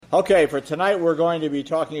Okay, for tonight we're going to be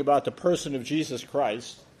talking about the person of Jesus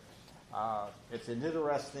Christ. It's an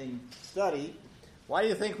interesting study. Why do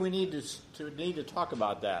you think we need to talk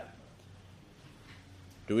about that?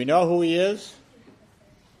 Do we know who he is?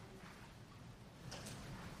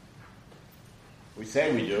 We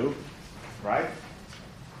say we do, right?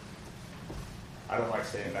 I don't like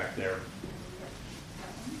staying back there.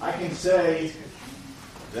 I can say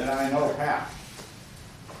that I know Pat.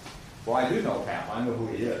 Well, I do know Pat. I know who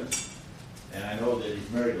he is. And I know that he's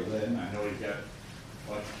married to Lynn. I know he's got a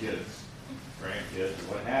bunch of kids, grandkids,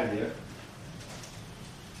 what have you.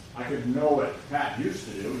 I could know what Pat used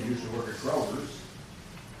to do. He used to work at Kroger's.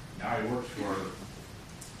 Now he works for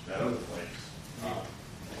that other place.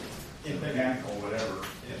 In mechanical, whatever.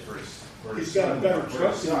 He's got a better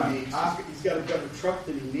truck than he needs. He's got a better truck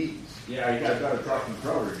than he needs. Yeah, he got a better truck than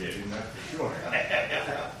Kroger gave him, that's for sure.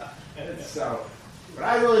 So, but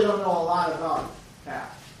I really don't know a lot about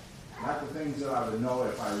Pat. Not the things that I would know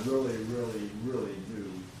if I really knew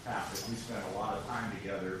Pat. If we spent a lot of time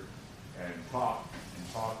together and talked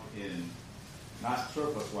in not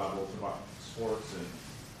surface levels about sports and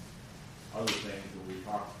other things, but we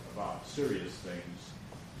talked about serious things,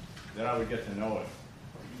 then I would get to know him.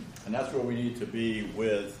 And that's where we need to be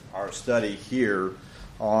with our study here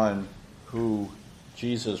on who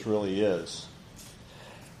Jesus really is.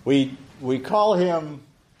 We call him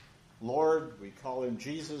Lord, we call him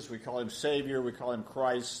Jesus, we call him Savior, we call him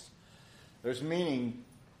Christ. There's meaning.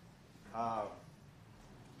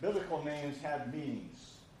 Biblical names have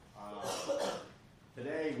meanings.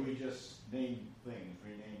 Today we just name things,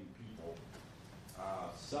 we name people.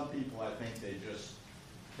 Some people, I think, they just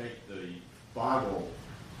take the Bible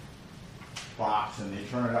box and they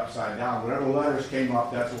turn it upside down. Whatever letters came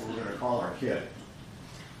up, that's what we're going to call our kid.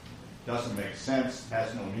 Doesn't make sense,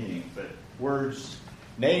 has no meaning. But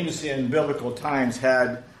names in biblical times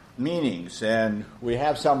had meanings, and we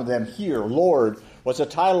have some of them here. Lord was a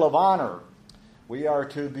title of honor. We are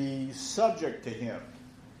to be subject to him.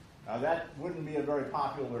 Now that wouldn't be a very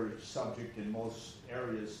popular subject in most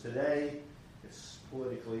areas today. It's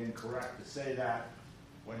politically incorrect to say that.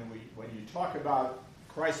 When you talk about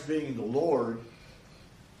Christ being the Lord,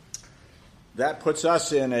 that puts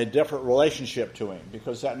us in a different relationship to him,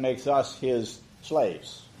 because that makes us his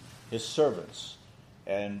slaves, his servants,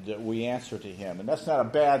 and we answer to him. And that's not a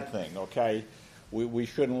bad thing, okay? We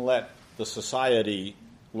shouldn't let the society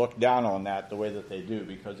look down on that the way that they do,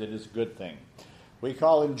 because it is a good thing. We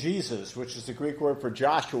call him Jesus, which is the Greek word for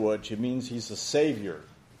Joshua, which means he's a Savior.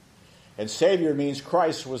 And Savior means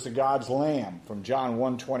Christ was the God's Lamb, from John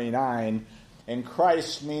 1:29. And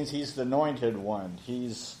Christ means he's the anointed one.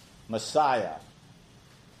 He's Messiah.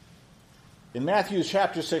 In Matthew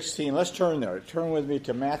chapter 16, let's turn there. Turn with me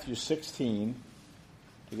to Matthew 16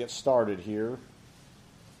 to get started here.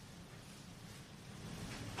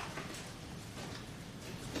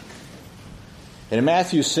 And in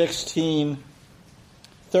Matthew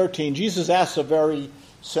 16:13, Jesus asks a very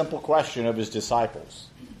simple question of his disciples.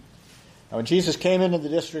 Now, when Jesus came into the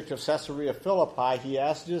district of Caesarea Philippi, he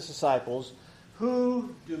asked his disciples,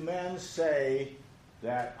 "Who do men say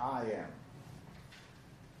that I am?"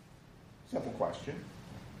 Simple question.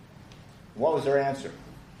 What was their answer?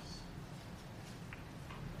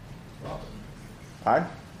 Prophet. All right.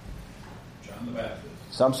 John the Baptist.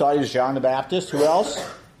 Some saw he was John the Baptist. Who else?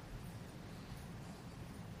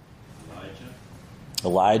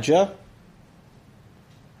 Elijah.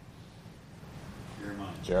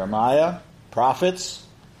 Jeremiah. Prophets.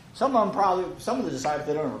 Some of the disciples,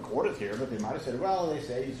 they don't record it here, but they might have said, well, they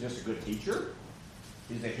say he's just a good teacher.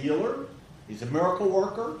 He's a healer. He's a miracle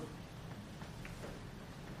worker.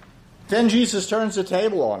 Then Jesus turns the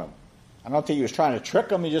table on him. I don't think he was trying to trick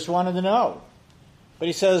them. He just wanted to know. But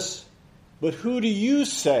he says, "But who do you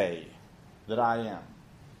say that I am?"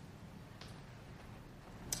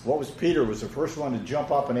 What was Peter? Was the first one to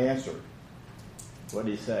jump up and answer. What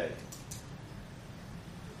did he say?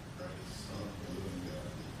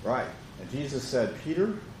 Right. And Jesus said,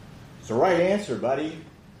 "Peter, it's the right answer, buddy.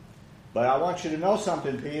 But I want you to know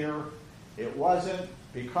something, Peter. It wasn't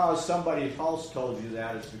because somebody else told you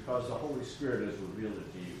that. It's because the Holy Spirit has revealed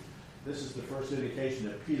it to you." This is the first indication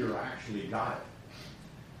that Peter actually got it.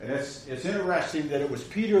 And it's interesting that it was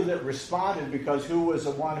Peter that responded, because who was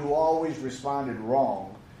the one who always responded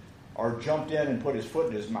wrong or jumped in and put his foot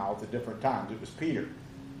in his mouth at different times? It was Peter.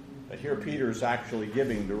 But here Peter's actually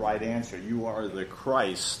giving the right answer. You are the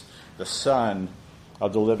Christ, the Son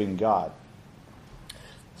of the living God.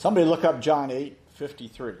 Somebody look up John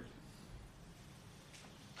 8:53.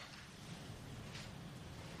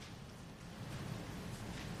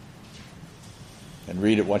 And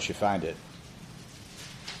read it once you find it.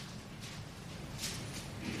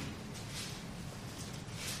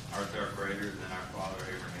 greater than our father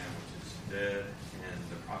Abraham, which is dead, and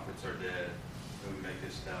the prophets are dead, whom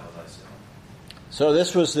makest thou thyself? So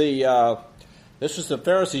this was the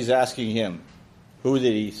Pharisees asking him who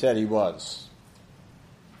that he said he was.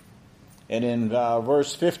 And in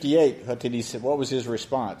verse 58, what was his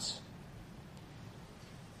response?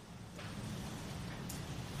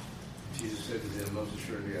 Jesus said to them, most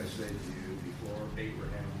assuredly I say to you, before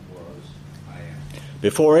Abraham was, I am.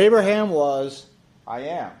 Before Abraham was, I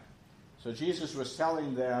am. So Jesus was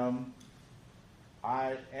telling them,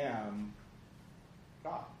 I am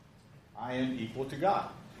God. I am equal to God.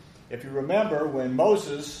 If you remember, when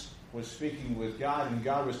Moses was speaking with God, and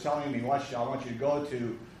God was telling him, I want you to go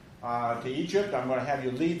to Egypt. I'm going to have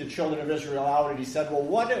you lead the children of Israel out. And he said, well,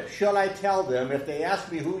 what shall I tell them if they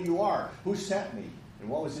ask me who you are? Who sent me? And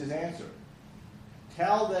what was his answer?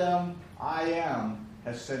 Tell them I am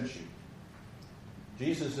has sent you.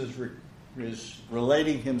 Jesus is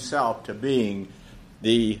relating himself to being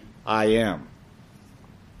the I am.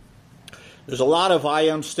 There's a lot of I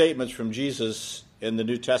am statements from Jesus in the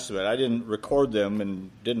New Testament. I didn't record them and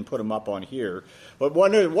didn't put them up on here. But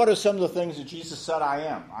what are some of the things that Jesus said I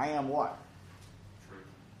am? I am what? Truth.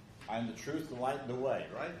 I am the truth, the light, and the way,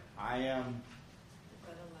 right? I am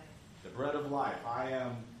the bread of life. I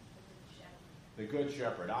am the good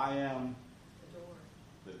shepherd. I am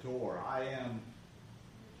the door. I am...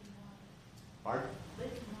 Pardon?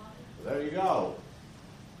 There you go.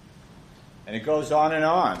 And it goes on and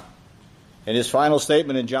on. And his final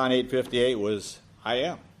statement in John 8:58 was, I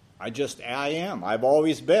am. I am. I've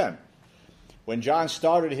always been. When John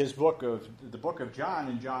started the book of John,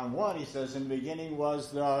 in John 1, he says, in the beginning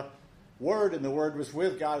was the Word, and the Word was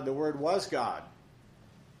with God, and the Word was God.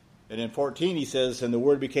 And in 14, he says, and the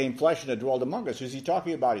Word became flesh and it dwelled among us. Who's he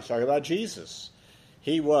talking about? He's talking about Jesus.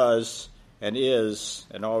 He was and is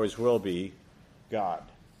and always will be God.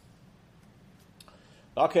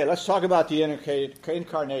 Okay, let's talk about the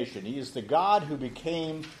incarnation. He is the God who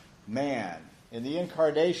became man. In the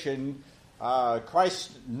incarnation,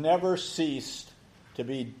 Christ never ceased to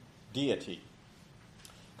be deity.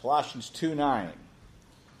 Colossians 2:9.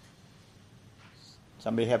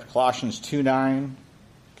 Somebody have Colossians 2:9?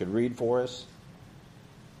 Could read for us.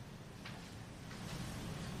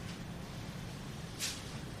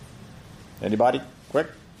 Anybody? Quick.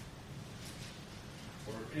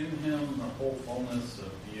 For in him the whole fullness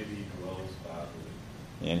of deity dwells bodily.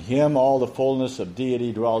 In him all the fullness of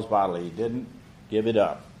deity dwells bodily. He didn't give it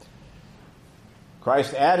up.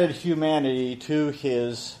 Christ added humanity to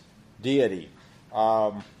his deity.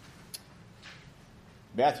 Matthew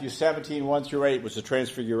 17:1-8 was the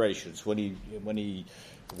transfigurations. When he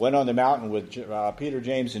went on the mountain with Peter,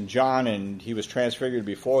 James, and John, and he was transfigured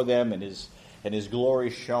before them, and his glory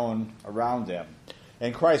shone around them.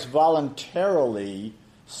 And Christ voluntarily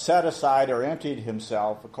set aside or emptied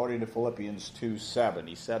himself, according to Philippians 2:7.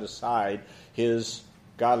 He set aside his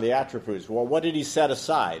godly attributes. Well, what did he set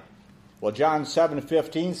aside? Well, John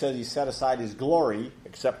 7:15 says he set aside his glory,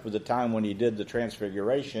 except for the time when he did the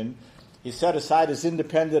transfiguration. He set aside his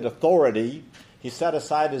independent authority. He set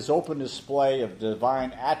aside his open display of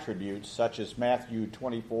divine attributes, such as Matthew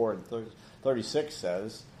 24:36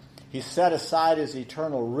 says. He set aside his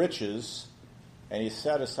eternal riches, and he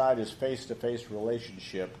set aside his face-to-face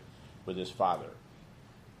relationship with his Father.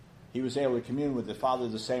 He was able to commune with the Father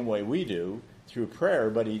the same way we do, through prayer,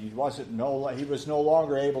 but he was no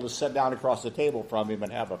longer able to sit down across the table from him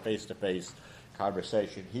and have a face-to-face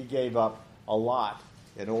conversation. He gave up a lot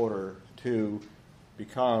in order to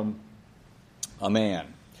become a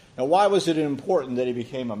man. Now, why was it important that he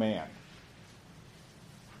became a man?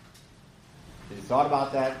 Have you thought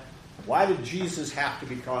about that? Why did Jesus have to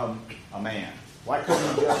become a man? Why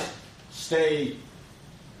couldn't he just stay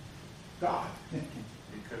God? It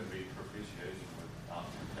couldn't be propitiation without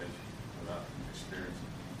temptation, without experiencing.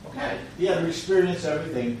 Okay, he had to experience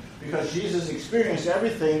everything because Jesus experienced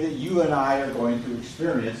everything that you and I are going to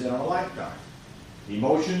experience in our lifetime.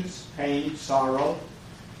 Emotions, pain, sorrow.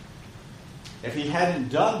 If he hadn't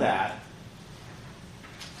done that,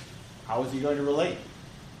 how was he going to relate?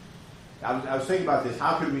 I was thinking about this.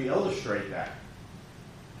 How could we illustrate that?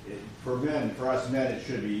 For us men, it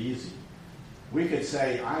should be easy. We could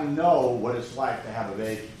say, I know what it's like to have a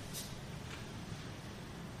baby.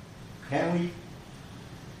 Can we?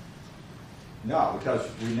 No, because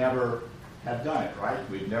we never have done it, right?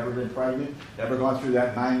 We've never been pregnant, never gone through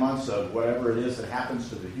that 9 months of whatever it is that happens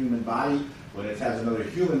to the human body when it has another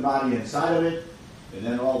human body inside of it, and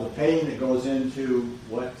then all the pain that goes into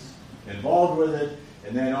what's involved with it,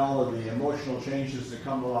 and then all of the emotional changes that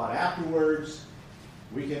come about afterwards.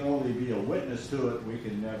 We can only be a witness to it. We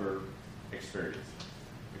can never experience it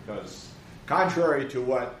because Contrary to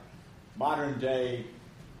what modern day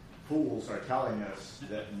fools are telling us,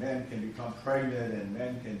 that men can become pregnant and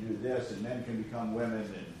men can do this and men can become women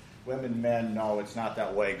and women men. No, it's not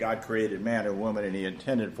that way. God created man and woman and he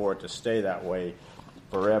intended for it to stay that way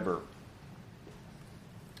forever.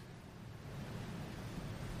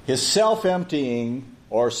 His self-emptying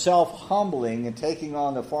or self-humbling and taking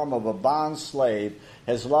on the form of a bond slave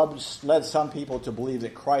has led some people to believe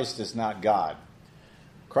that Christ is not God.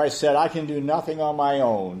 Christ said, I can do nothing on my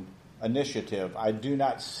own initiative. I do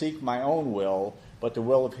not seek my own will, but the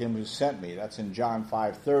will of him who sent me. That's in John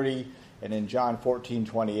 5:30, and in John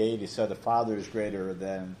 14:28, he said, the Father is greater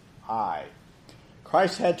than I.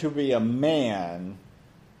 Christ had to be a man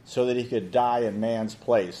so that he could die in man's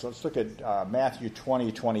place. Let's look at Matthew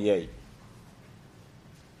 20:28.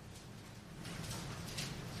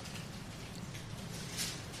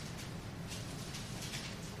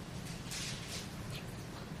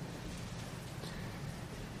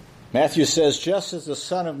 Matthew says, just as the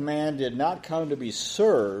Son of Man did not come to be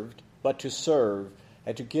served, but to serve,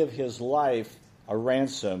 and to give his life a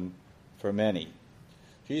ransom for many.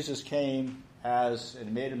 Jesus came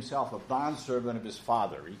and made himself a bondservant of his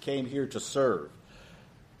Father. He came here to serve.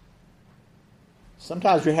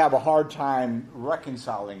 Sometimes we have a hard time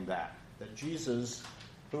reconciling that Jesus,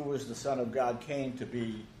 who was the Son of God, came to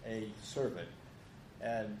be a servant.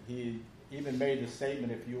 And he even made the statement,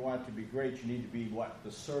 if you want to be great, you need to be what?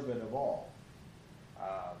 The servant of all.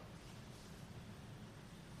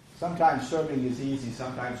 Sometimes serving is easy,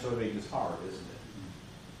 sometimes serving is hard, isn't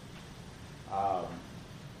it?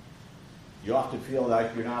 You often feel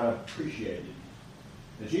like you're not appreciated.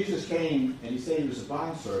 And Jesus came and he said he was a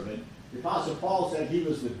bondservant. The Apostle Paul said he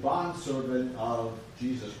was the bondservant of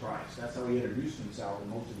Jesus Christ. That's how he introduced himself in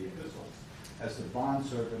most of the epistles, as the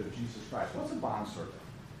bondservant of Jesus Christ. What's a bondservant?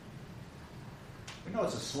 We know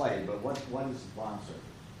it's a slave, but what is a bondservant?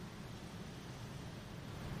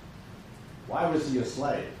 Why was he a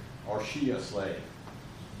slave? Or she a slave?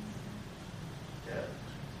 Debt.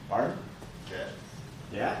 Pardon? Debt.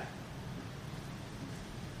 Yeah?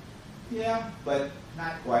 Yeah, but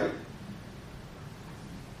not quite.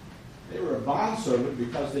 They were a bondservant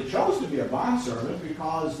because they chose to be a bondservant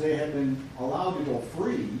because they had been allowed to go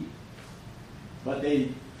free, but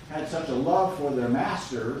they had such a love for their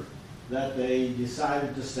master that they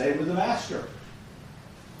decided to stay with the master.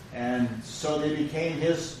 And so they became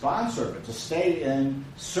his bondservant, to stay in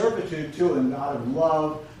servitude to him out of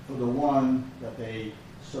love for the one that they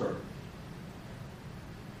served.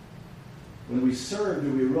 When we serve,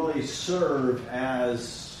 do we really serve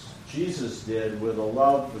as Jesus did, with a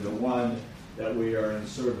love for the one that we are in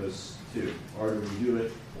service to? Or do we do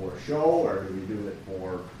it for show, or do we do it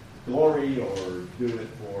for glory, or do it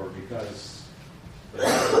for because it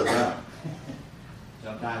has to be done?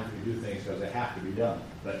 Sometimes we do things because they have to be done.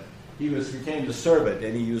 But he became the servant,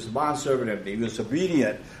 and he was the bondservant, and he was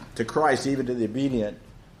obedient to Christ, even to the obedient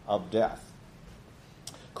of death.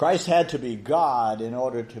 Christ had to be God in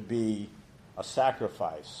order to be a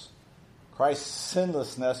sacrifice. Christ's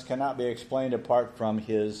sinlessness cannot be explained apart from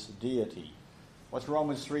his deity. What's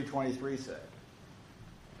Romans 3:23 say?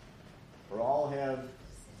 For all have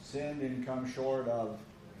sinned and come short of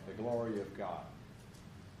the glory of God.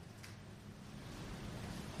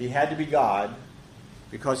 He had to be God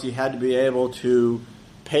because he had to be able to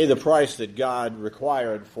pay the price that God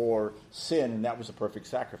required for sin, and that was a perfect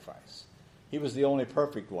sacrifice. He was the only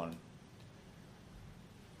perfect one.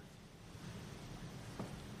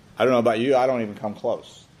 I don't know about you, I don't even come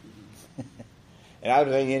close. And I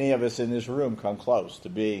don't think any of us in this room come close to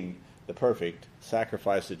being the perfect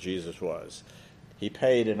sacrifice that Jesus was. He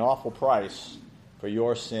paid an awful price for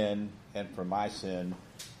your sin and for my sin,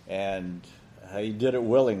 and he did it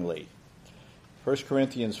willingly. 1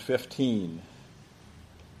 Corinthians 15.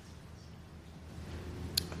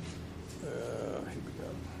 Here we go.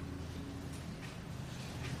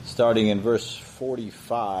 Starting in verse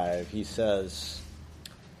 45, he says,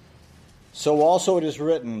 so also it is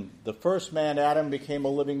written, the first man, Adam, became a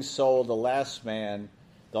living soul. The last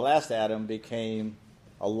Adam, became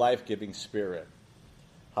a life-giving spirit.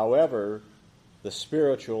 However, the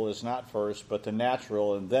spiritual is not first, but the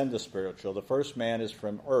natural, and then the spiritual. The first man is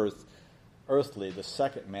from earthly. The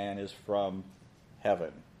second man is from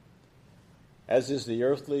heaven. As is the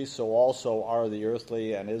earthly, so also are the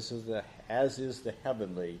earthly, and as is the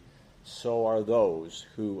heavenly, so are those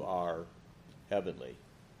who are heavenly.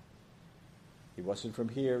 He wasn't from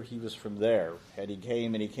here, he was from there. And he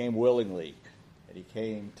came willingly. And he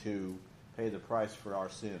came to pay the price for our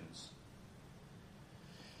sins.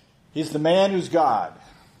 He's the man who's God.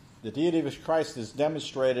 The deity of Christ is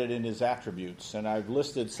demonstrated in his attributes, and I've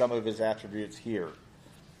listed some of his attributes here.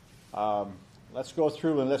 Let's go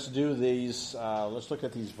through and let's do these. Let's look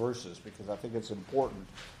at these verses because I think it's important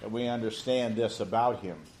that we understand this about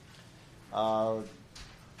him.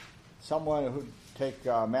 Someone who take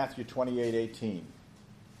Matthew 28:18.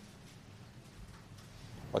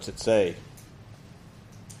 What's it say?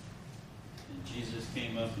 And Jesus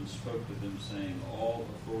came up and spoke to them, saying, "All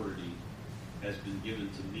authority has been given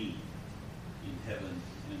to me in heaven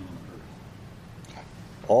and on earth."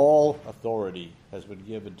 All authority has been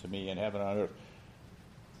given to me in heaven and on earth.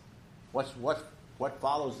 What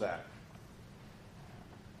follows that?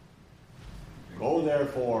 Go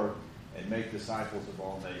therefore and make disciples of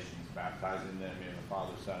all nations, baptizing them in the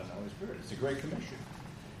Father, Son, and Holy Spirit. It's a great commission.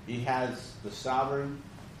 He has the sovereign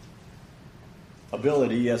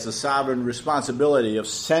ability, he has the sovereign responsibility of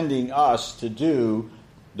sending us to do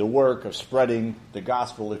the work of spreading the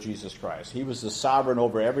gospel of Jesus Christ. He was the sovereign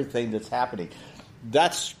over everything that's happening.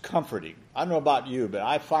 That's comforting. I don't know about you, but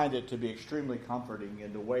I find it to be extremely comforting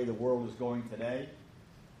in the way the world is going today,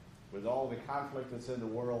 with all the conflict that's in the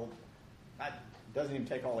world. It doesn't even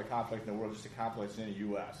take all the conflict in the world, just the conflicts in the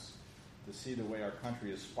U.S. to see the way our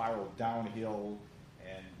country has spiraled downhill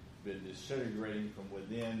and been disintegrating from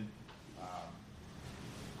within.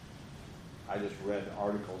 I just read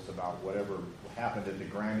articles about whatever happened at the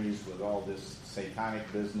Grammys with all this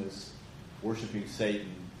satanic business, worshiping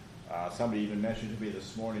Satan. Somebody even mentioned to me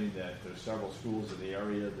this morning that there's several schools in the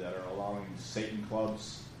area that are allowing Satan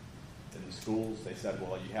clubs in the schools. They said,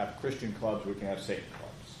 well, you have Christian clubs, we can have Satan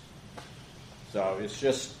clubs. So it's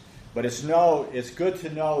just, but it's good to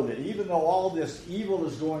know that even though all this evil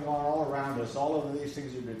is going on all around us, all of these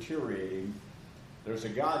things are deteriorating, there's a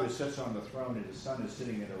God who sits on the throne and his Son is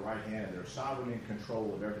sitting in the right hand, and they're sovereign in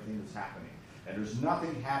control of everything that's happening. And there's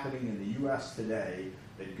nothing happening in the U.S. today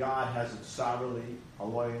that God hasn't sovereignly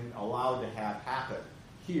allowed to have happen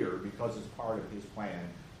here because it's part of his plan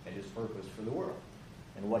and his purpose for the world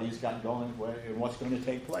and what he's got going and what's going to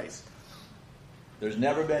take place. There's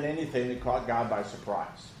never been anything that caught God by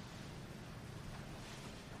surprise.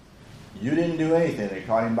 You didn't do anything that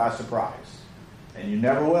caught him by surprise, and you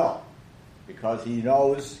never will. Because he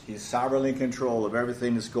knows he's sovereignly in control of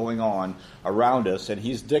everything that's going on around us, and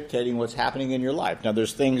he's dictating what's happening in your life. Now,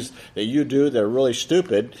 there's things that you do that are really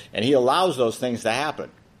stupid, and he allows those things to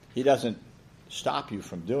happen. He doesn't stop you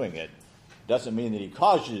from doing it. Doesn't mean that he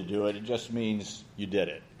caused you to do it. It just means you did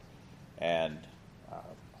it. And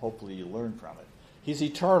hopefully you learn from it. He's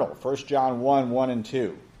eternal. 1 John 1 and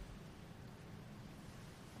 2.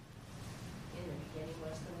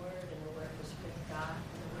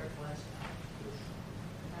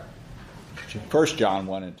 First John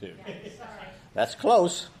 1 and 2. That's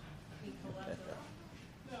close.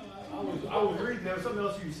 I was reading there. Something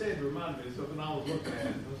else you said reminded me of something I was looking at.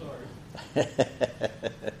 I'm sorry.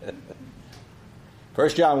 1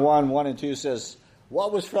 John 1 and 2 says,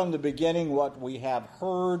 "What was from the beginning, what we have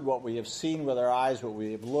heard, what we have seen with our eyes, what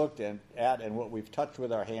we have looked at, and what we've touched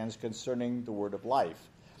with our hands concerning the word of life.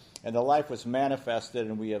 And the life was manifested,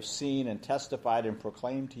 and we have seen and testified and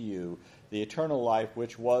proclaimed to you the eternal life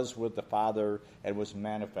which was with the Father and was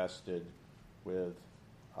manifested with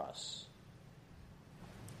us."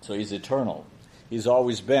 So he's eternal. He's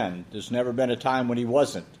always been. There's never been a time when he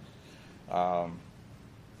wasn't. And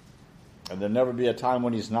there'll never be a time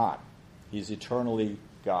when he's not. He's eternally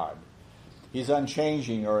God. He's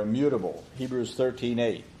unchanging or immutable. Hebrews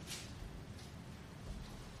 13:8.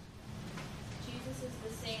 Jesus is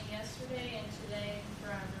the same yesterday and today and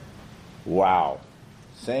forever. Wow.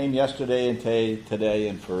 Same yesterday and today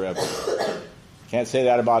and forever. Can't say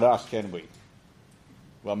that about us, can we?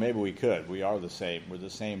 Well, maybe we could. We are the same. We're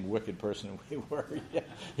the same wicked person we were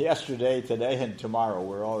yesterday, today, and tomorrow.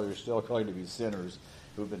 We're still going to be sinners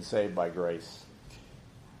who've been saved by grace.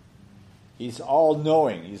 He's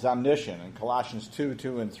all-knowing. He's omniscient in Colossians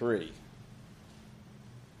 2 and 3.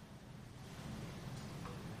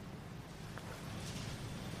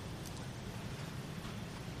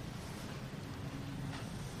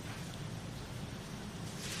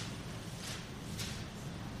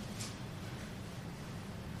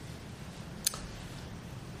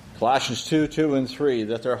 Colossians 2 and 3,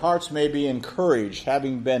 that their hearts may be encouraged,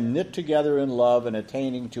 having been knit together in love and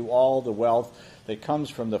attaining to all the wealth that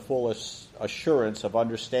comes from the full assurance of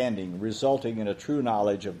understanding, resulting in a true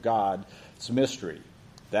knowledge of God's mystery,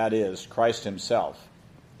 that is, Christ himself,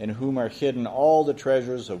 in whom are hidden all the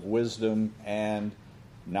treasures of wisdom and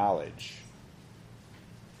knowledge.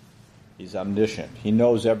 He's omniscient. He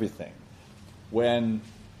knows everything. When,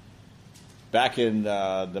 back in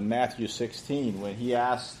the Matthew 16, when he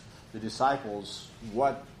asked the disciples,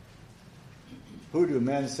 what who do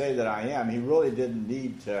men say that I am? He really didn't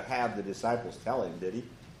need to have the disciples tell him, did he?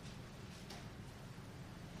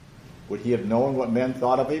 Would he have known what men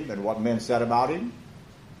thought of him and what men said about him?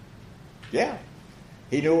 Yeah.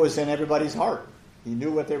 He knew it was in everybody's heart. He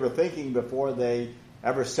knew what they were thinking before they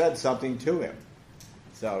ever said something to him.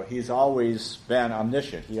 So he's always been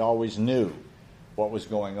omniscient. He always knew what was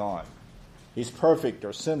going on. He's perfect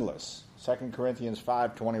or sinless. 2 Corinthians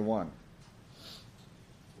 5:21.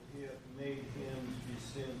 He hath made him to be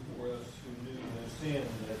sin for us who knew no sin,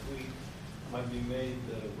 that we might be made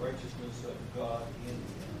the righteousness of God in him.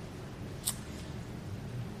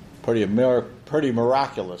 Pretty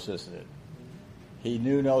miraculous, isn't it? He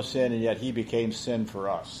knew no sin, and yet he became sin for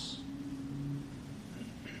us.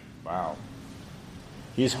 Wow.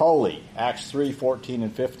 He's holy. Acts 3:14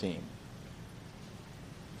 and 15.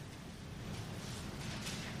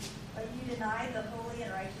 But you denied the holy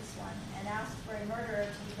and righteous one, and asked for a murderer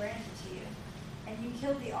to be granted to you. And you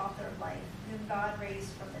killed the author of life, whom God raised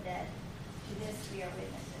from the dead. To this we are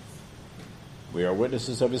witnesses. We are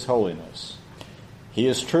witnesses of his holiness. He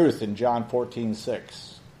is truth in John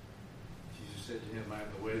 14:6. Jesus said to him, I am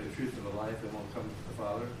the way, the truth, and the life, and won't come to the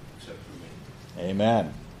Father except through me.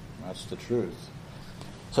 Amen. That's the truth.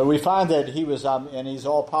 So we find that he was, and he's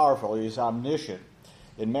all-powerful. He's omniscient.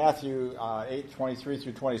 In Matthew 8:23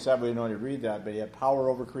 through 27, we don't need to read that, but he had power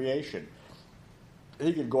over creation.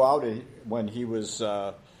 He could go out when he was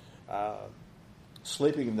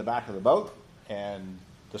sleeping in the back of the boat, and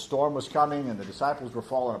the storm was coming, and the disciples were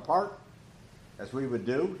falling apart, as we would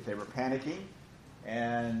do. They were panicking,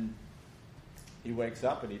 and he wakes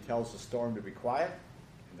up and he tells the storm to be quiet.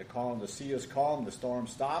 And the sea is calm, the storm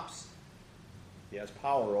stops. He has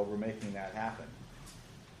power over making that happen.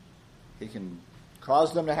 He can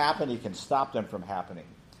cause them to happen, he can stop them from happening.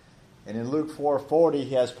 And in Luke 4:40,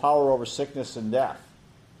 he has power over sickness and death.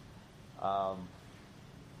 What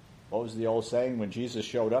was the old saying? When Jesus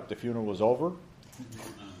showed up, the funeral was over.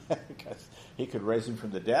 Because he could raise them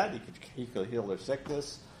from the dead, he could heal their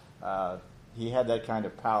sickness. He had that kind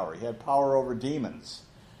of power. He had power over demons.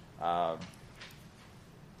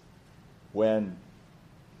 When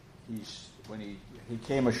he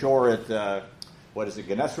came ashore at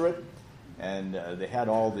Gennesaret, and they had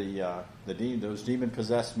all those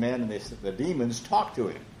demon-possessed men, and the demons talked to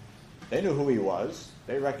him. They knew who he was.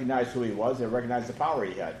 They recognized who he was. They recognized the power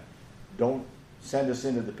he had. Don't send us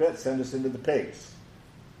into the pit. Send us into the pigs.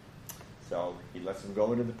 So he lets them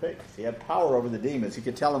go into the pigs. He had power over the demons. He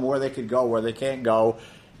could tell them where they could go, where they can't go.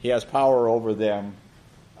 He has power over them,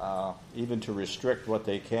 even to restrict what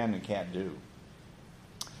they can and can't do.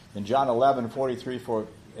 In John 11:43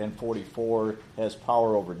 and 44, has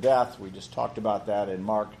power over death. We just talked about that. In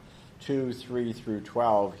Mark 2:3 through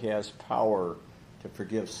 12, he has power to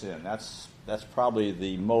forgive sin. That's probably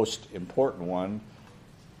the most important one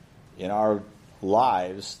in our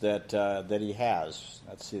lives that he has.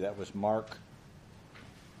 Let's see, that was Mark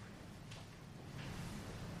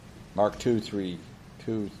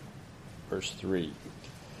 2 verse 3.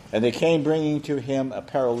 And they came bringing to him a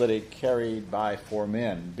paralytic carried by 4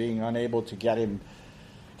 men. Being unable to get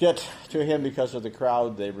to him because of the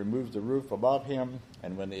crowd, they removed the roof above him,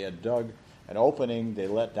 and when they had dug an opening, they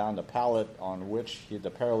let down the pallet on which the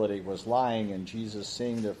paralytic was lying, and Jesus,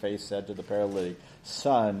 seeing their faith, said to the paralytic,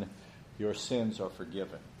 "Son, your sins are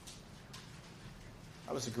forgiven."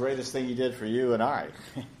 That was the greatest thing he did for you and I.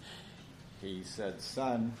 He said,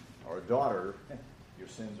 "Son or daughter, your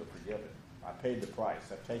sins are forgiven. I paid the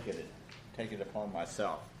price. I've taken it upon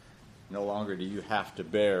myself. No longer do you have to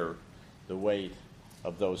bear the weight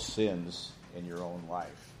of those sins in your own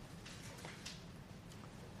life."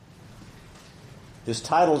 His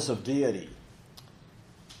titles of deity.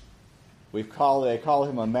 They call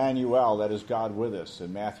him Emmanuel, that is God with us,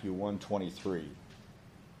 in Matthew 1:23.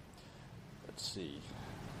 Let's see.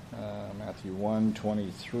 Matthew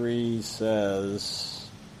 1:23 says,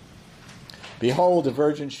 "Behold, the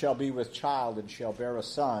virgin shall be with child and shall bear a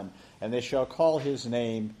son, and they shall call his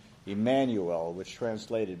name Emmanuel," which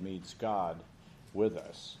translated means God with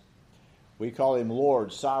us. We call him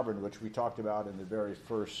Lord, Sovereign, which we talked about in the very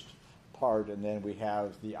first part, and then we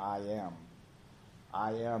have the I am.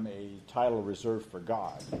 I am a title reserved for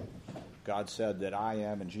God. God said that I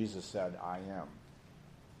am, and Jesus said I am.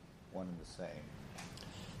 One and the same.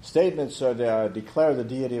 Statements that declare the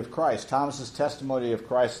deity of Christ. Thomas's testimony of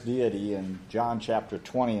Christ's deity in John chapter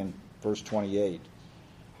 20 and verse 28.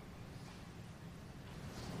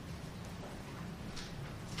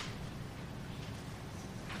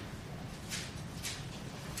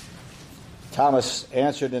 Thomas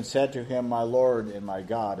answered and said to him, "My Lord and my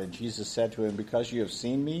God." And Jesus said to him, "Because you have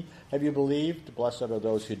seen me, have you believed? Blessed are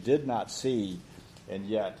those who did not see and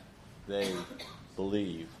yet they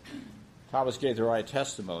believe. Thomas gave the right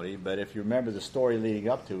testimony, but if you remember the story leading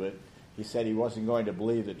up to it, he said he wasn't going to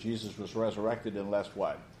believe that Jesus was resurrected unless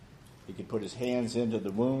what? He could put his hands into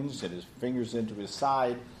the wounds and his fingers into his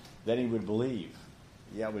side, then he would believe.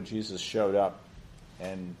 Yet when Jesus showed up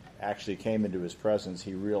and actually came into his presence,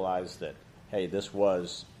 he realized that, hey, this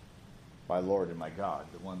was my Lord and my God,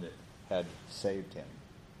 the one that had saved him.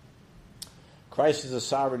 Christ is the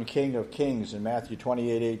sovereign King of kings in Matthew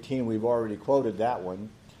 28:18. We've already quoted that one.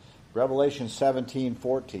 Revelation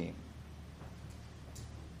 17:14.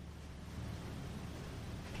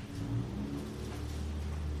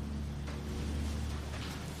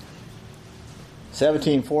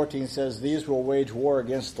 Says, "These will wage war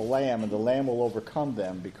against the Lamb, and the Lamb will overcome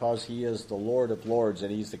them, because he is the Lord of lords,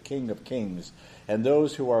 and he's the King of kings. And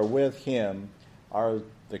those who are with him are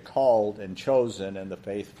the called and chosen and the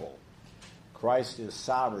faithful." Christ is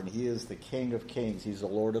sovereign. He is the King of kings. He's the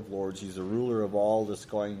Lord of lords. He's the ruler of all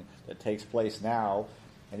that takes place now.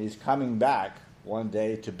 And he's coming back one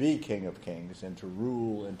day to be King of kings and to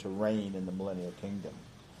rule and to reign in the millennial kingdom.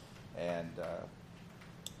 And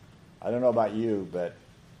I don't know about you, but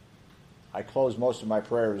I close most of my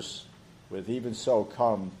prayers with, "Even so,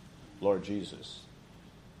 come, Lord Jesus."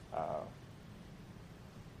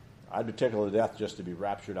 I'd be tickled to death just to be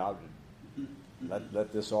raptured out.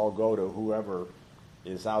 Let this all go to whoever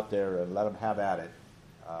is out there and let them have at it.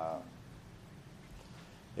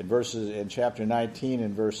 In chapter 19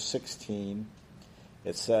 and verse 16,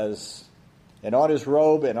 it says, "And on his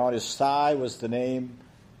robe and on his thigh was the name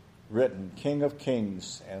written, King of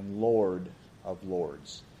Kings and Lord of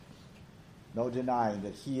Lords." No denying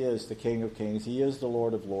that he is the King of Kings, he is the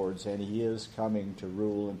Lord of Lords, and he is coming to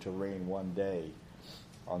rule and to reign one day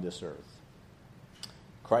on this earth.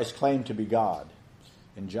 Christ claimed to be God.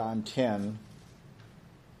 In John 10,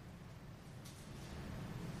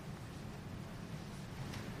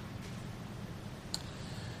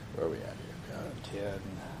 where are we at here? John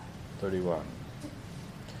 10:31.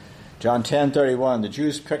 John 10:31, "The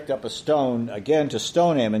Jews picked up a stone again to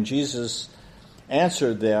stone him, and Jesus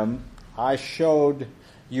answered them, 'I showed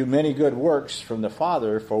you many good works from the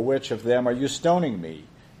Father, for which of them are you stoning me?'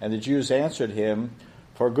 And the Jews answered him,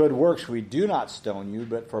 'For good works we do not stone you,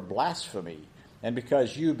 but for blasphemy, and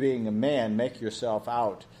because you, being a man, make yourself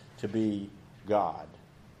out to be God.'"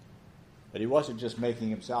 But he wasn't just making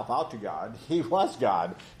himself out to God. He was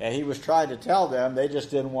God. And he was trying to tell them, they just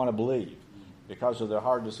didn't want to believe. Because of the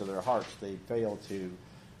hardness of their hearts, they failed to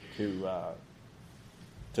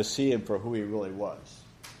see him for who he really was.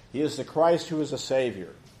 He is the Christ who is a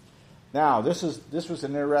Savior. Now, this was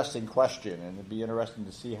an interesting question, and it'd be interesting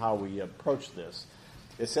to see how we approach this.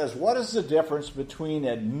 It says, what is the difference between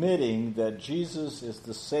admitting that Jesus is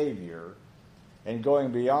the Savior and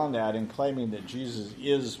going beyond that and claiming that Jesus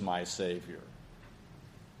is my Savior?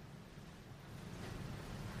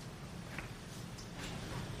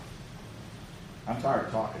 I'm tired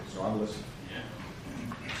of talking, so I'm listening.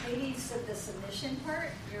 Maybe you said the submission part.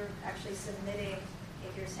 You're actually submitting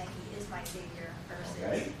if you're saying he is my Savior versus...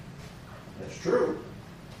 Okay. That's true.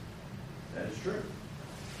 That is true.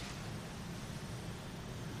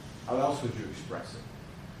 How else would you express it?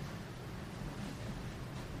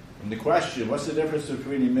 And the question, what's the difference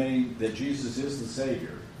between admitting that Jesus is the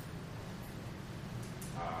Savior?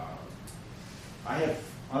 I have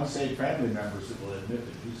unsaved family members that will admit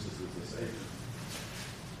that Jesus is the Savior.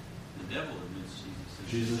 The devil admits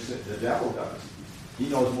Jesus. The devil does. He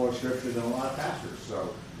knows more Scripture than a lot of pastors,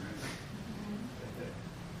 so...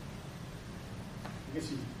 I guess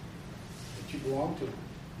that you belong to it.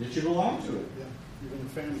 That you belong to it. Yeah, you're in the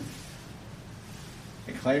family.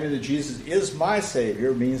 And claiming that Jesus is my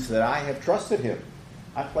Savior means that I have trusted him.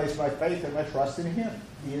 I place my faith and my trust in him.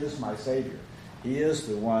 He is my Savior. He is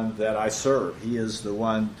the one that I serve. He is the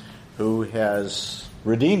one who has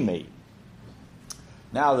redeemed me.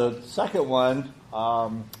 Now, the second one,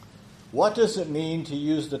 what does it mean to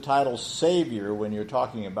use the title Savior when you're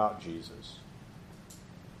talking about Jesus?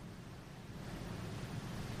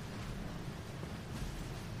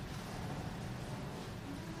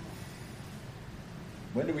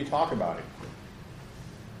 When do we talk about it?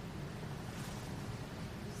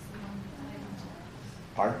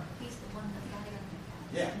 Pardon? He's the one that died on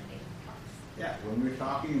the Yeah. cross and paid the price. Yeah, when we're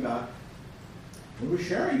talking about, when we're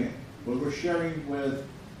sharing it, when we're sharing with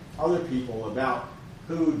other people about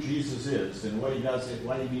who Jesus is and what he does,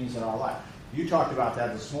 what he means in our life. You talked about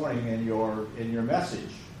that this morning in your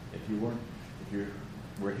message. If you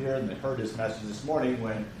were here and heard his message this morning,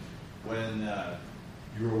 when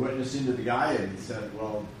you were witnessing to the guy and he said,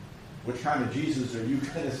 "Well, what kind of Jesus are you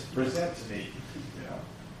going to present to me?" You know.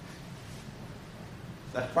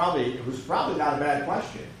 it was probably not a bad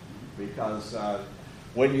question, because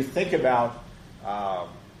when you think about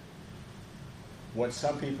what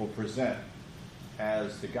some people present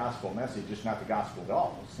as the gospel message, it's not the gospel at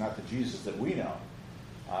all. It's not the Jesus that we know.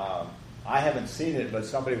 I haven't seen it, but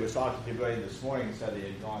somebody was talking to me this morning and said they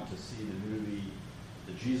had gone to see the movie,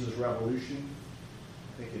 The Jesus Revolution.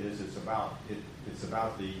 I think it is. It's about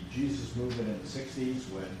the Jesus movement in the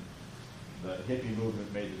 60s, when the hippie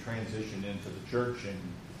movement made the transition into the church, and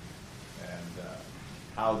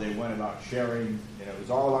how they went about sharing. It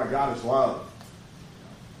was all about God's love.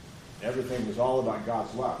 Everything was all about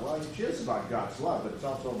God's love. Well, it is about God's love, but it's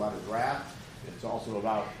also about His wrath. It's also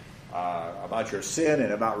about your sin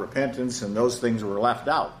and about repentance, and those things were left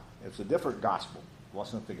out. It's a different gospel. It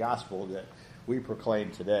wasn't the gospel that we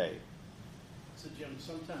proclaim today. So, Jim,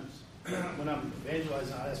 sometimes when I'm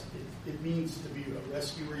evangelizing, it means to be a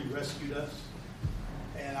rescuer. He rescued us.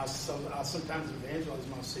 And I'll sometimes evangelize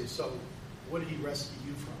and I'll say, so what did He rescue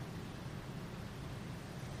you from?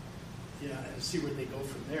 And see where they go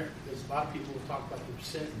from there. Because a lot of people will talk about their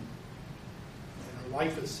sin and our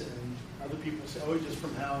life is sin. Other people say, oh, just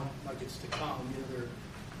from hell, like it's to come. They're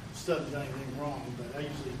still haven't done anything wrong. But I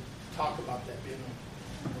usually talk about that being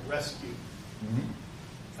a rescue. Mm-hmm.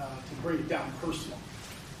 To bring it down personal.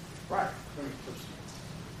 Right. Bring it personal.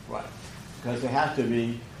 Right. Because they have to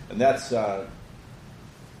be, and that's that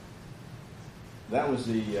was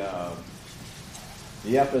the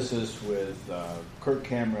emphasis with Kirk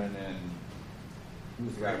Cameron and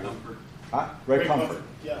who's the guy? Ray Comfort.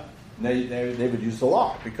 Yeah. And they would use the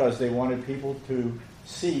law because they wanted people to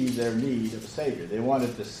see their need of a Savior. They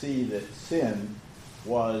wanted to see that sin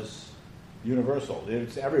was universal.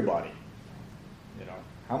 It's everybody.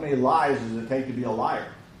 How many lies does it take to be a liar?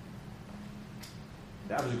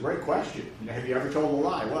 That was a great question. Have you ever told a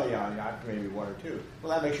lie? Well, yeah, maybe one or two.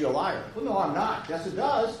 Well, that makes you a liar. Well, no, I'm not. Yes, it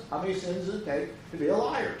does. How many sins does it take to be a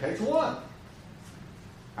liar? It takes one.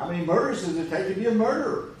 How many murders does it take to be a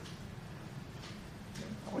murderer?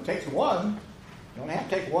 It takes one. You don't have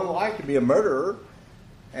to take one life to be a murderer.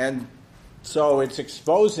 And so it's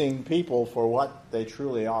exposing people for what they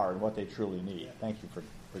truly are and what they truly need. Thank you for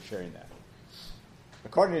sharing that.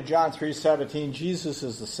 According to John 3:17, Jesus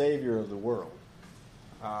is the Savior of the world.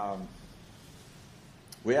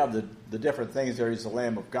 We have the different things there. He's the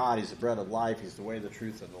Lamb of God. He's the bread of life. He's the way, the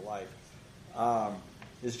truth, and the life.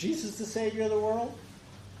 Is Jesus the Savior of the world?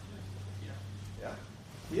 Yeah.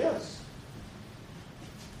 He is.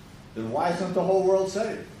 Then why isn't the whole world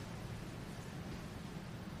saved?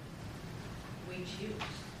 We choose.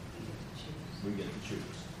 We get to choose.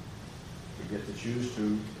 We get to choose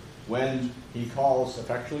to, when He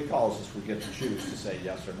effectually calls us, we get to choose to say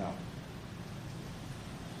yes or no.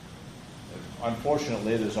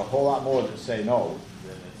 Unfortunately, there's a whole lot more that say no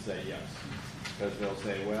than that say yes. Because they'll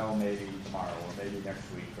say, well, maybe tomorrow, or maybe next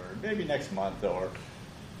week, or maybe next month, or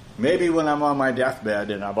maybe when I'm on my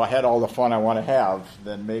deathbed and I've had all the fun I want to have,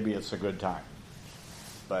 then maybe it's a good time.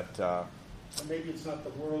 But or maybe it's not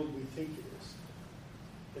the world we think it is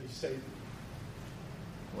that He's saving.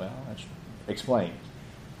 Well, explain.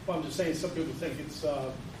 Well, I'm just saying, some people think it's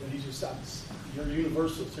that He's just you're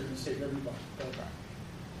universal, so you're going to save everybody. But,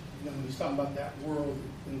 when He's talking about that world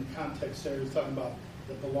in the context there, He's talking about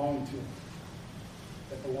that belong to Him.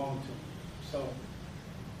 That belong to Him. So,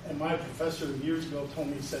 and my professor years ago told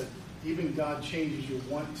me, he said, even God changes your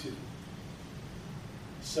want to.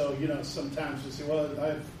 So, sometimes we say, well, I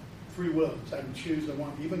have free will, so I can choose I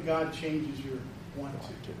want. Even God changes your want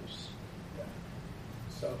to. Yeah.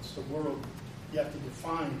 So it's the world you have to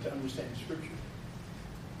define to understand Scripture.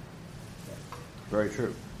 Yeah. Very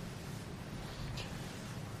true.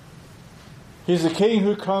 He's the King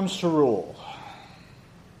who comes to rule.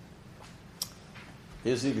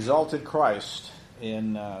 He is the exalted Christ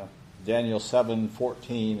in Daniel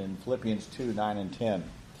 7:14 and Philippians 2:9 and 10.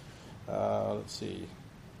 Let's see.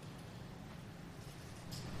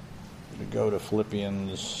 I'm going to go to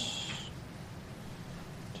Philippians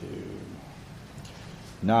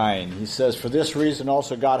 2:9. He says, "For this reason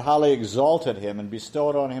also God highly exalted Him and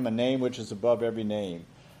bestowed on Him a name which is above every name,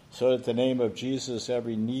 so that the name of Jesus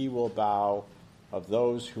every knee will bow, of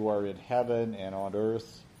those who are in heaven and on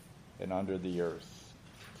earth and under the earth."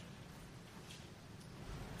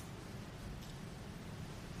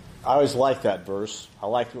 I always like that verse. I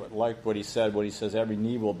like what he said when he says every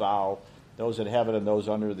knee will bow, those in heaven and those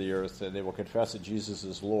under the earth, and they will confess that Jesus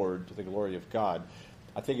is Lord to the glory of God.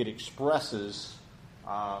 I think it expresses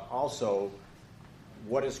also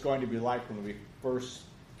what it's going to be like when we first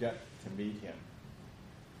get to meet Him.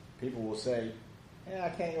 People will say, I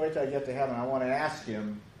can't wait till I get to heaven. I want to ask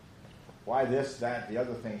Him why this, that, the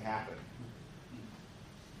other thing happened.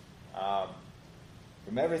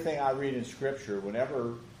 From everything I read in Scripture,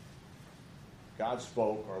 whenever God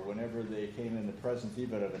spoke or whenever they came in the presence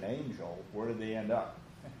even of an angel, where did they end up?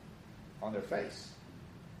 On their face.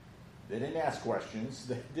 They didn't ask questions.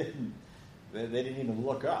 They didn't even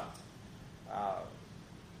look up.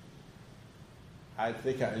 I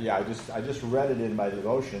just read it in my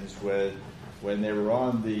devotions when they were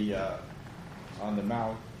on the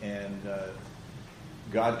mount, and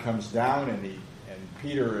God comes down, and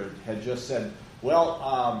Peter had just said,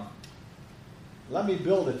 "Well, let me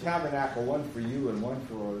build a tabernacle, one for you and one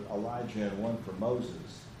for Elijah and one for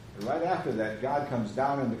Moses." And right after that, God comes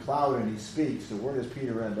down in the cloud and he speaks. So where does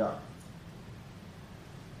Peter end up?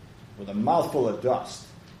 With a mouthful of dust.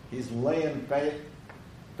 He's laying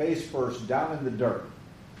face first down in the dirt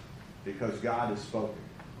because God has spoken.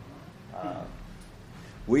 I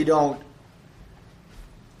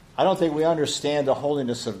don't think we understand the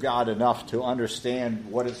holiness of God enough to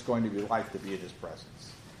understand what it's going to be like to be in his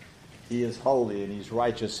presence. He is holy and he's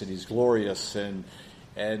righteous and he's glorious, and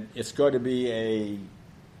it's going to be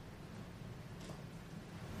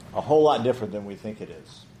a whole lot different than we think it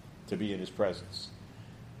is to be in his presence.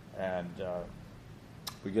 And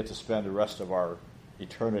we get to spend the rest of our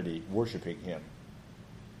eternity worshiping him.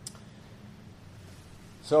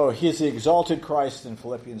 So he's the exalted Christ in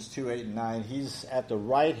Philippians 2:8 and 9. He's at the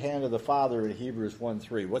right hand of the Father in Hebrews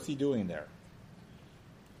 1:3. What's he doing there?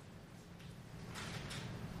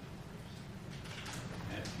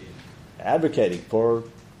 Advocating for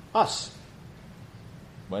us.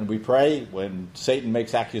 When we pray, when Satan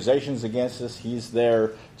makes accusations against us, he's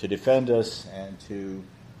there to defend us and to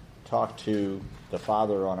talk to the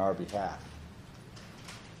Father on our behalf.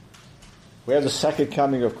 We have the second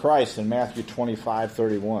coming of Christ in Matthew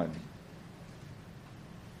 25:31.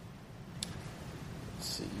 Let's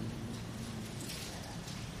see.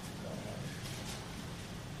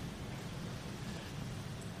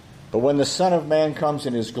 But when the Son of Man comes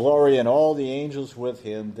in his glory and all the angels with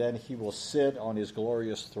him, then he will sit on his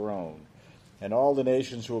glorious throne. And all the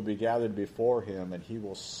nations will be gathered before him, and he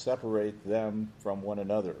will separate them from one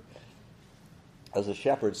another, as a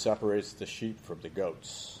shepherd separates the sheep from the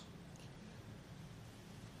goats.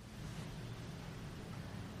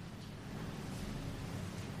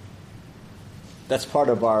 That's part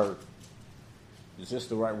of our, is this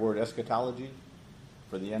the right word, eschatology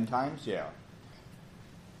for the end times? Yeah.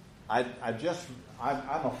 I'm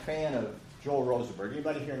a fan of Joel Rosenberg.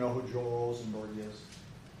 Anybody here know who Joel Rosenberg is?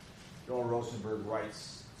 Joel Rosenberg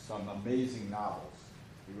writes some amazing novels.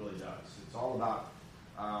 He really does. It's all about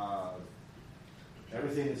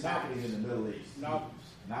everything that's happening in the Middle East.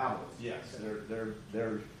 Novels, yes.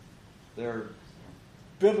 They're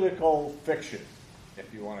biblical fiction,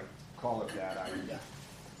 if you want to call it that.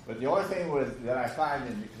 But the only thing that I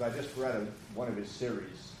find, because I just read one of his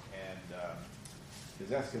series, and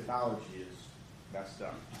his eschatology is messed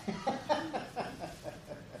up.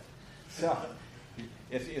 So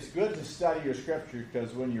it's good to study your scripture,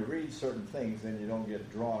 because when you read certain things, then you don't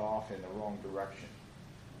get drawn off in the wrong direction.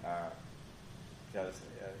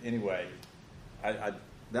 Anyway,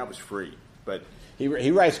 that was free. But he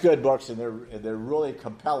writes good books, and they're really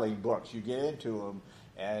compelling books. You get into them,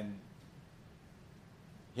 and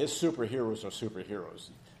his superheroes are superheroes.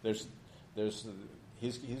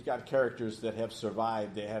 He's got characters that have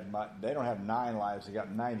survived. They don't have 9 lives. They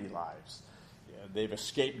got 90 lives. They've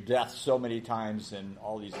escaped death so many times, and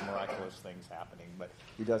all these miraculous things happening. But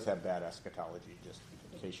he does have bad eschatology, just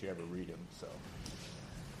in case you ever read him. So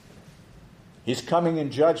he's coming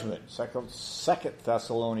in judgment. 2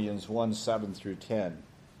 Thessalonians 1:7 through 10.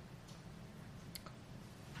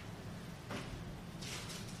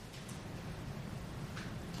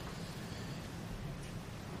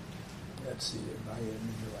 Let's see if I am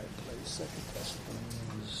in the right place. 2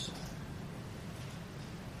 Thessalonians.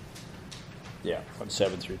 Yeah,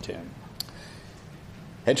 1:7 through 10.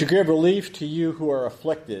 And to give relief to you who are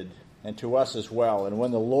afflicted, and to us as well. And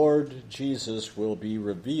when the Lord Jesus will be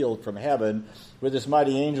revealed from heaven with his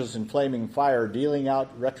mighty angels in flaming fire, dealing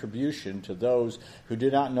out retribution to those who do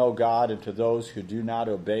not know God and to those who do not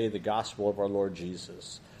obey the gospel of our Lord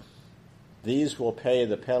Jesus. These will pay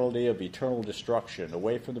the penalty of eternal destruction,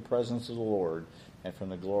 away from the presence of the Lord and from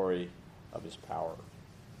the glory of his power.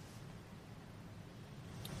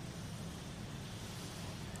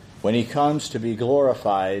 When he comes to be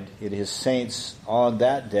glorified in his saints on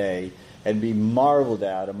that day and be marveled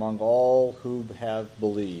at among all who have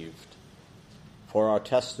believed, for our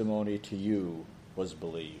testimony to you was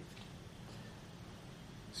believed.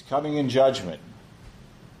 He's coming in judgment.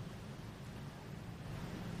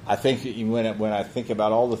 I think when I think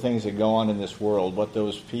about all the things that go on in this world, what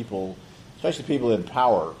those people, especially people in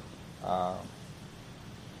power, are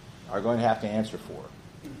going to have to answer for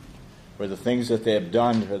the things that they have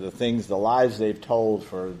done, for the lies they've told,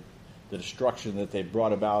 for the destruction that they've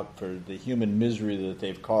brought about, for the human misery that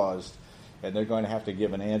they've caused, and they're going to have to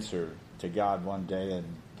give an answer to God one day, and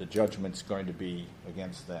the judgment's going to be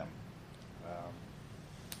against them.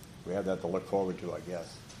 We have that to look forward to, I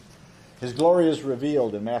guess. His glory is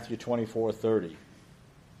revealed in Matthew 24:30.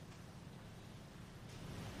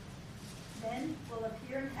 Then will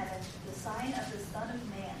appear in heaven the sign of the Son of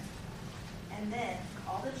Man, and then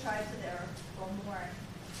all the tribes of the earth will mourn,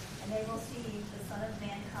 and they will see the Son of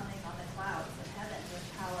Man coming on the clouds of heaven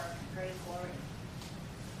with power and great glory.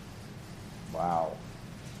 Wow.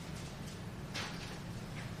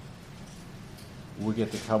 We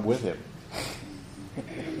get to come with him.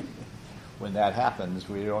 When that happens,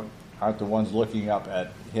 we aren't the ones looking up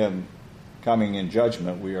at him coming in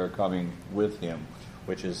judgment. We are coming with him,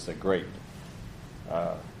 which is a great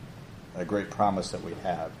promise that we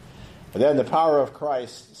have. And then the power of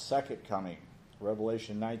Christ's second coming,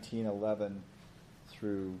 Revelation 19:11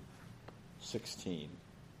 through 16.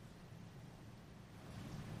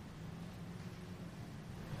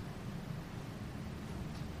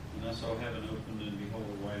 And I saw heaven opened, and behold,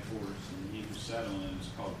 a white horse, and he who sat on it is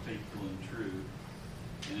called Faithful and True,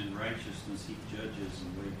 and in righteousness he judges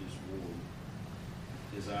and wages war.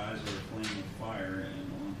 His eyes are a flame of fire,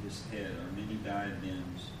 and on his head are many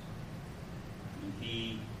diadems. And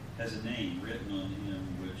he has a name written on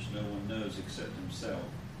him which no one knows except himself.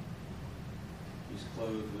 He's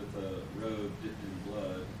clothed with a robe dipped in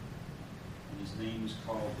blood, and his name is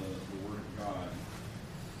called the Word of God.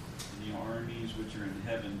 And the armies which are in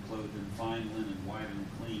heaven, clothed in fine linen, white and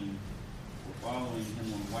clean, were following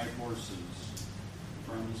him on white horses.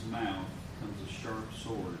 From his mouth comes a sharp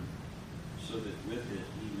sword, so that with it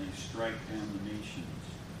he may strike down the nations.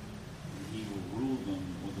 And he will rule them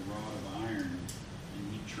with a rod of iron, and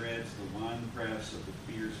he treads the winepress of the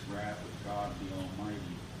fierce wrath of God the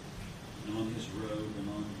Almighty. And on his robe and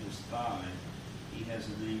on his thigh he has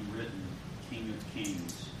a name written, King of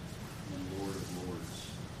Kings and Lord of Lords.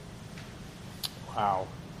 Wow.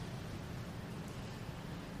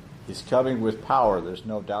 He's coming with power. There's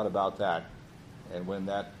no doubt about that. And when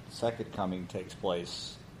that second coming takes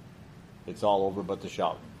place, it's all over but the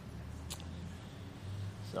shouting.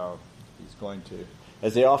 So he's going to,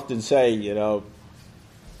 as they often say,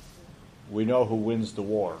 we know who wins the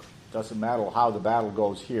war. Doesn't matter how the battle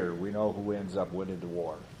goes here. We know who ends up winning the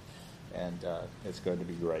war. And it's going to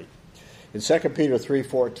be great. In 2 Peter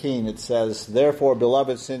 3:14, it says, "Therefore,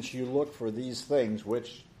 beloved, since you look for these things,"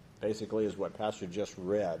 which basically is what Pastor just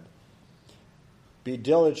read, "be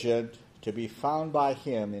diligent to be found by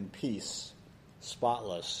him in peace,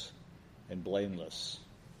 spotless and blameless,"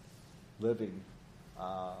 living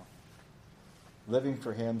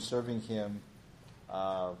for him, serving him,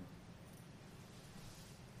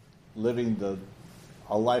 living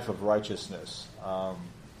a life of righteousness.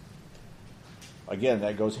 Again,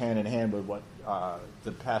 that goes hand in hand with what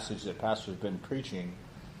the passage that Pastor's been preaching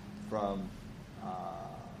from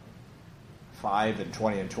 5 and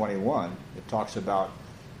 20 and 21. It talks about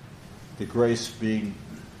the grace being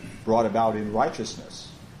brought about in righteousness,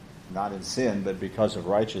 not in sin, but because of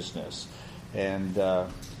righteousness. And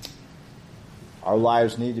our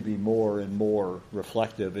lives need to be more and more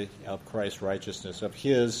reflective of Christ's righteousness, of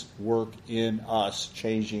his work in us,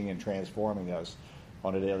 changing and transforming us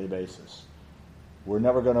on a daily basis. We're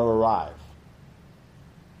never going to arrive.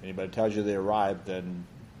 Anybody tells you they arrived, then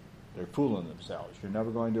they're fooling themselves. You're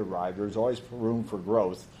never going to arrive. There's always room for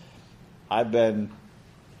growth. I came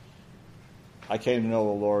to know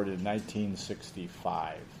the Lord in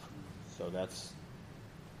 1965, so that's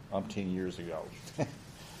umpteen years ago. 5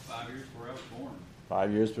 years before I was born.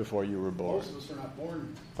 5 years before you were born. Most of us are not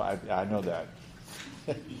born. I know that.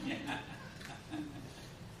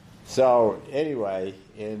 So anyway,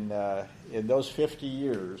 in those 50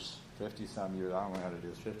 years, 50-some years, I don't know how to do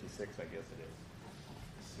this, 56 I guess it is.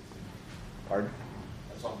 Pardon?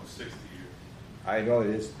 That's almost 60 years. I know it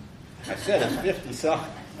is. I said it's 50-some.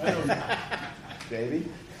 I know. Baby.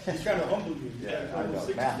 He's trying to humble you. Yeah, I know.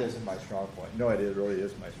 Math isn't my strong point. No, it really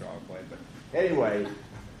is my strong point. But anyway,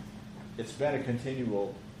 it's been a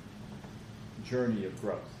continual journey of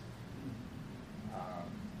growth.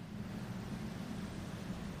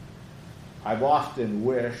 I've often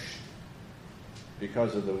wished,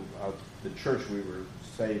 because of the church we were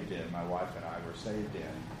saved in, my wife and I were saved in,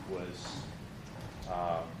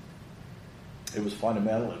 it was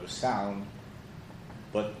fundamental, it was sound,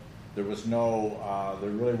 but there was there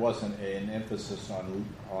really wasn't an emphasis on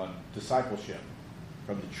discipleship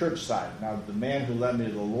from the church side. Now, the man who led me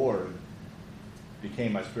to the Lord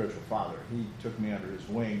became my spiritual father. He took me under his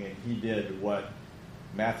wing, and he did what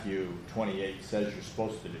Matthew 28 says you're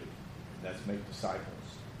supposed to do. That's make disciples.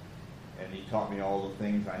 And he taught me all the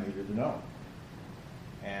things I needed to know.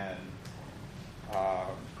 And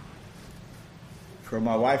for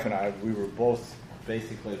my wife and I, we were both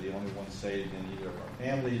basically the only ones saved in either of our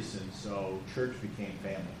families, and so church became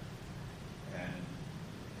family. And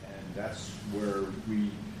that's where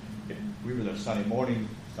we were there Sunday morning,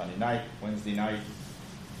 Sunday night, Wednesday night.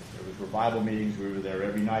 There was revival meetings. We were there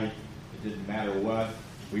every night. It didn't matter what.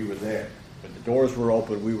 We were there. When the doors were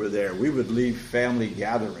open, we were there. We would leave family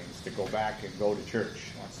gatherings to go back and go to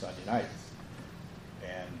church on Sunday nights.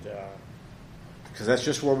 And because that's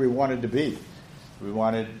just where we wanted to be. We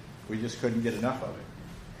just couldn't get enough of it.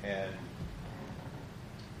 And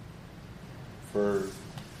for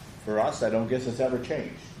us, I don't guess it's ever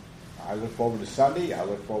changed. I look forward to Sunday. I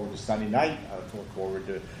look forward to Sunday night. I look forward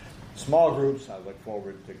to small groups. I look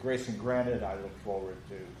forward to Grace and Granted. I look forward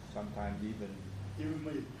to sometimes even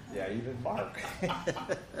me. Yeah, even Mark.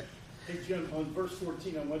 Hey, Jim, on verse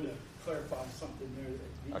 14, I wanted to clarify something there.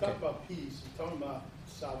 You Okay. talk about peace. You're talking about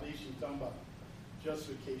salvation. You're talking about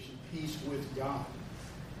justification, peace with God.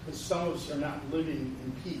 Because some of us are not living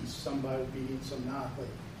in peace. Some by obedience, some not. But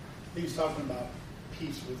he's talking about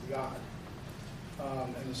peace with God.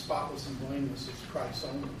 And the spotless and blameless is Christ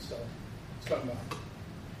only. So it's talking about.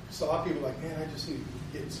 So a lot of people are like, man, I just need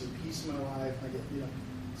to get some peace in my life. I get,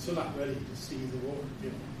 still not ready to see the Lord.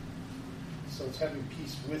 So it's having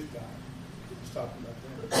peace with God. We're just talking about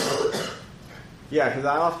that. Yeah, because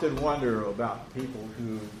I often wonder about people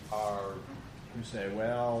who say,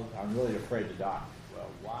 well, I'm really afraid to die. Well,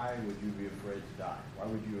 why would you be afraid to die? Why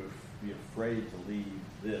would you be afraid to leave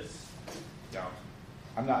this?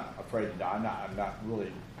 I'm not afraid to die. I'm not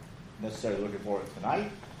really necessarily looking for it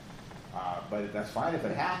tonight. But that's fine if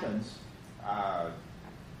it happens.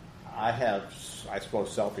 I have, I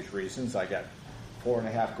suppose, selfish reasons. I got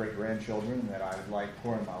 4.5 great-grandchildren that I'd like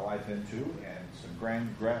pouring my life into, and some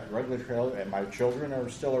regular children, and my children are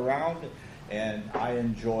still around, and I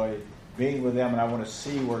enjoy being with them, and I want to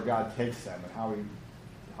see where God takes them and how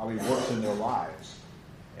He works in their lives.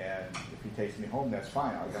 And if He takes me home, that's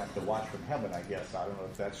fine. I'll have to watch from heaven, I guess. I don't know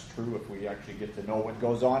if that's true, if we actually get to know what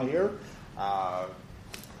goes on here. I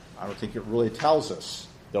don't think it really tells us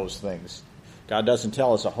those things. God doesn't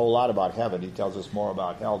tell us a whole lot about heaven. He tells us more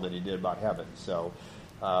about hell than He did about heaven. So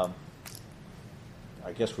I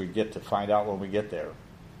guess we get to find out when we get there.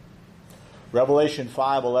 Revelation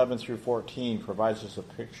 5:11 through 14 provides us a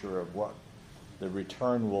picture of what the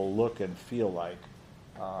return will look and feel like.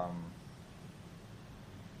 I'll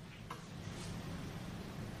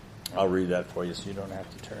read that for you so you don't have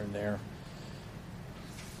to turn there.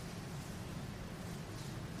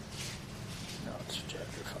 No, it's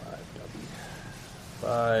chapter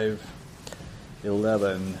 5.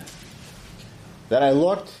 5:11. Then I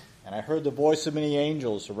looked, and I heard the voice of many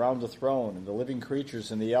angels around the throne, and the living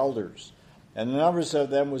creatures and the elders. And the numbers of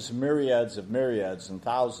them was myriads of myriads and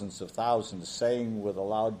thousands of thousands, saying with a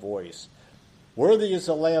loud voice, Worthy is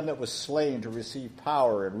the Lamb that was slain to receive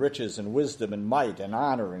power and riches and wisdom and might and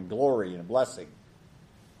honor and glory and blessing.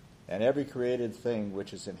 And every created thing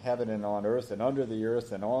which is in heaven and on earth and under the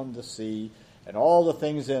earth and on the sea and all the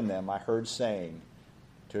things in them I heard saying,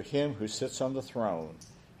 To Him who sits on the throne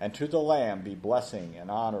and to the Lamb be blessing and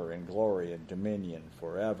honor and glory and dominion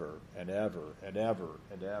forever and ever and ever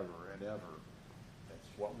and ever and ever. That's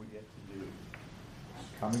what we get to do.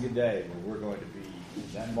 There's coming a day where we're going to be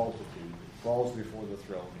in that multitude that falls before the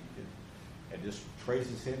throne and just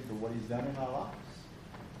praises Him for what He's done in our lives.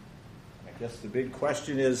 I guess the big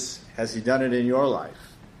question is, has He done it in your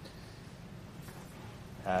life?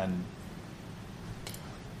 And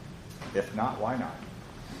if not, why not?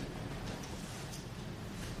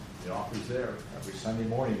 The offer's there. Every Sunday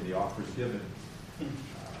morning, the offer's given.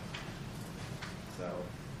 So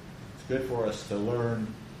it's good for us to learn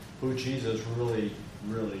who Jesus really,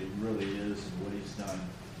 really, really is and what He's done.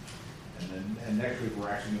 And next week, we're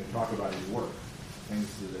actually going to talk about His work, things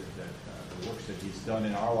the works that He's done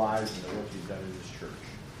in our lives and the work He's done in this church.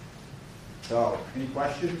 So, any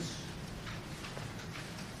questions?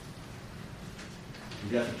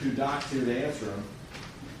 We've got the two docs here to answer them.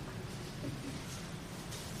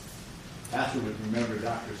 Pastor would remember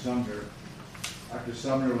Dr. Sumner. Dr.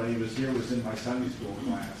 Sumner, when he was here, was in my Sunday school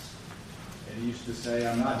class. And he used to say,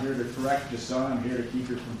 I'm not here to correct you, son. I'm here to keep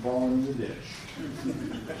you from falling in the ditch.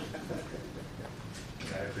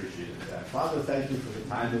 I appreciate that. Father, thank You for the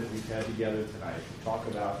time that we've had together tonight to talk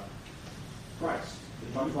about Christ,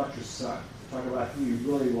 to talk about Your Son, to talk about who He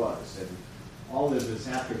really was and all of His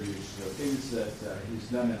attributes, the things that He's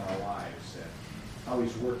done in our lives. how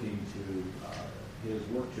he's working to his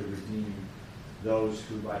work to redeem those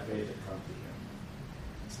who by faith have come to him.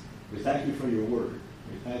 We thank you for your word.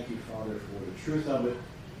 We thank you, Father, for the truth of it.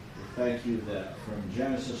 We thank you that from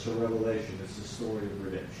Genesis to Revelation, it's the story of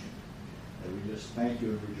redemption. And we just thank you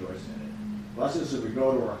and rejoice in it. Bless us as we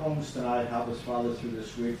go to our homes tonight. Help us, Father, through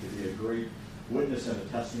this week to be a great witness and a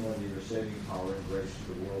testimony of your saving power and grace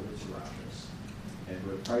to the world that's around us. And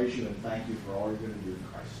we praise you and thank you for all you're going to do in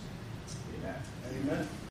Christ. Amen. Amen.